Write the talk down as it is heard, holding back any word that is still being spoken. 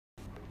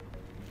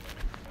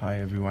Hi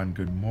everyone,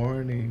 good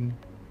morning.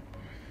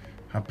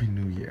 Happy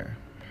New Year.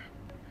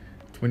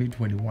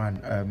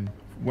 2021.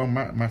 Well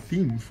my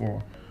theme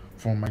for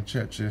my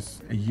church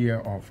is a year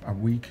of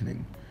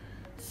awakening.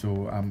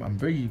 So I'm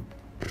very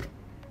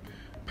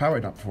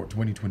powered up for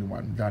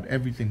 2021, that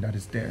everything that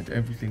is dead,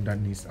 everything that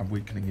needs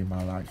awakening in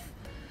my life,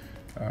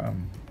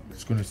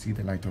 it's going to see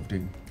the light of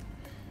day.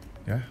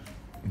 Yeah,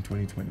 in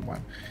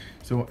 2021.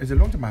 So it's a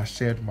long time I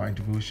shared my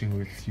devotion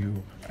with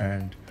you,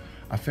 and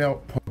I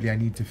felt probably I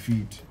need to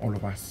feed all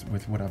of us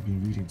with what I've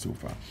been reading so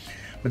far.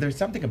 But there's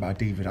something about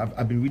David.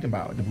 I've been reading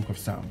about the book of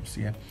Psalms,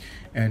 yeah,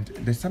 and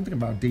there's something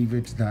about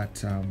David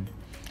that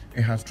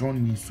it has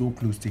drawn me so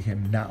close to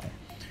him now,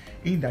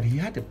 in that he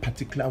had a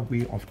particular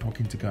way of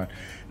talking to God.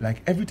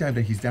 Like every time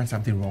that he's done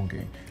something wrong,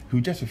 he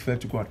would just refer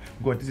to God.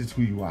 God, this is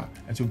who you are,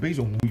 and so based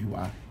on who you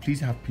are,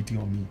 please have pity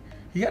on me.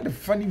 He had a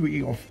funny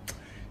way of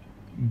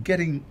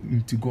getting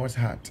into God's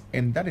heart,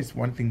 and that is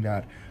one thing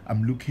that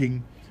I'm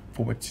looking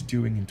forward to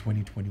doing in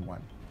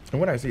 2021. And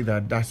when I say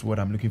that, that's what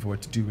I'm looking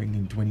forward to doing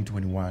in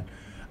 2021,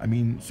 I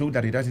mean, so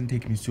that it doesn't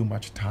take me so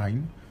much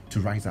time to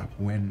rise up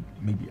when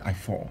maybe I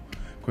fall.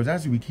 Because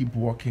as we keep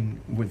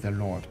walking with the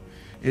Lord,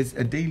 it's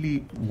a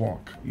daily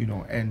walk,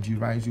 and you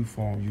rise, you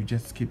fall, you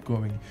just keep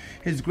going.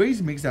 His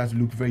grace makes us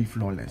look very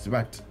flawless,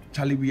 but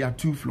Charlie, we are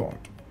too flawed.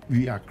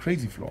 We are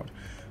crazy flawed.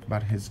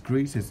 But His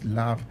grace, His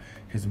love,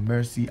 His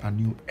mercy are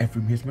new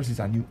His mercies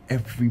are new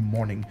every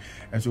morning.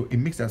 And so it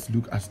makes us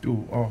look as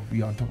though,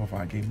 we are on top of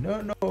our game.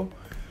 No.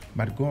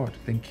 But God,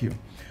 thank you.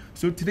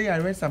 So today I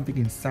read something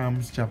in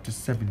Psalms chapter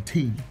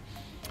 17,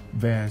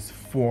 verse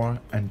 4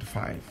 and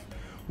 5.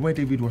 Where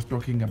David was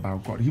talking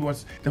about God.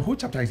 The whole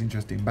chapter is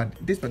interesting, but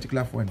this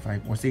particular 4 and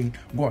 5 was saying,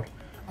 God,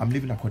 I'm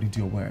living according to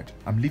your word.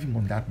 I'm living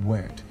on that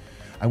word.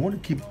 I want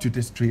to keep to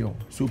this trail.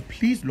 So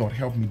please, Lord,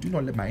 help me. Do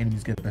not let my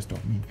enemies get the best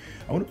of me.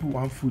 I want to put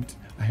one foot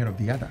ahead of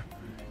the other.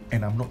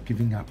 And I'm not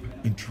giving up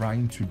in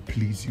trying to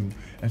please you.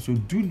 And so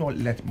do not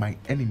let my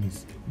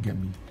enemies get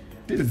me.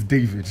 This is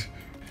David.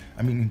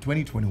 I mean, in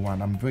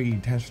 2021, I'm very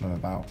intentional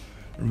about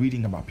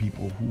reading about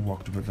people who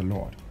walked with the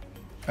Lord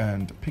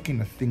and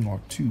picking a thing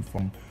or two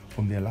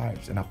from their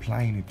lives and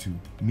applying it to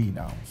me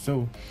now.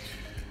 So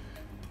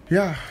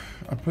yeah,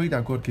 I pray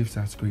that God gives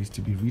us grace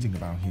to be reading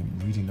about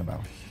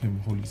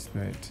Him, Holy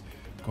Spirit,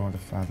 God the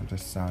Father, the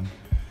Son,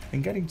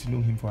 and getting to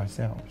know Him for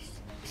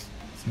ourselves.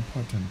 It's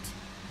important,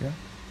 yeah?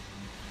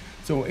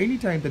 So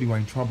anytime that you are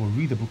in trouble,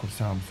 read the book of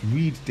Psalms,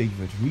 read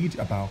David, read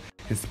about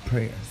his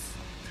prayers.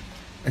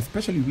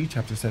 Especially read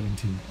chapter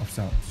 17 of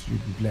Psalms. You'll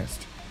be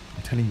blessed.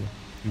 I'm telling you,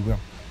 you will.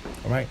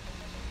 All right?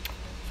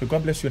 So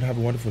God bless you and have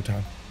a wonderful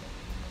time.